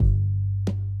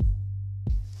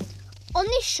on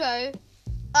this show,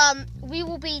 we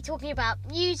will be talking about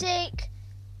music,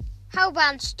 how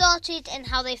bands started, and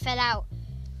how they fell out.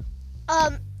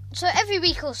 So every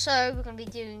week or so, we're going to be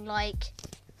doing, like,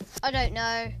 I don't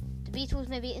know, the Beatles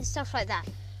maybe, and stuff like that.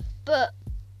 But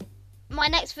my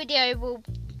next video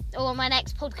my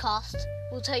next podcast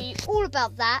will tell you all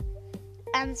about that.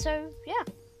 And so, yeah,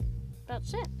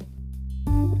 that's it.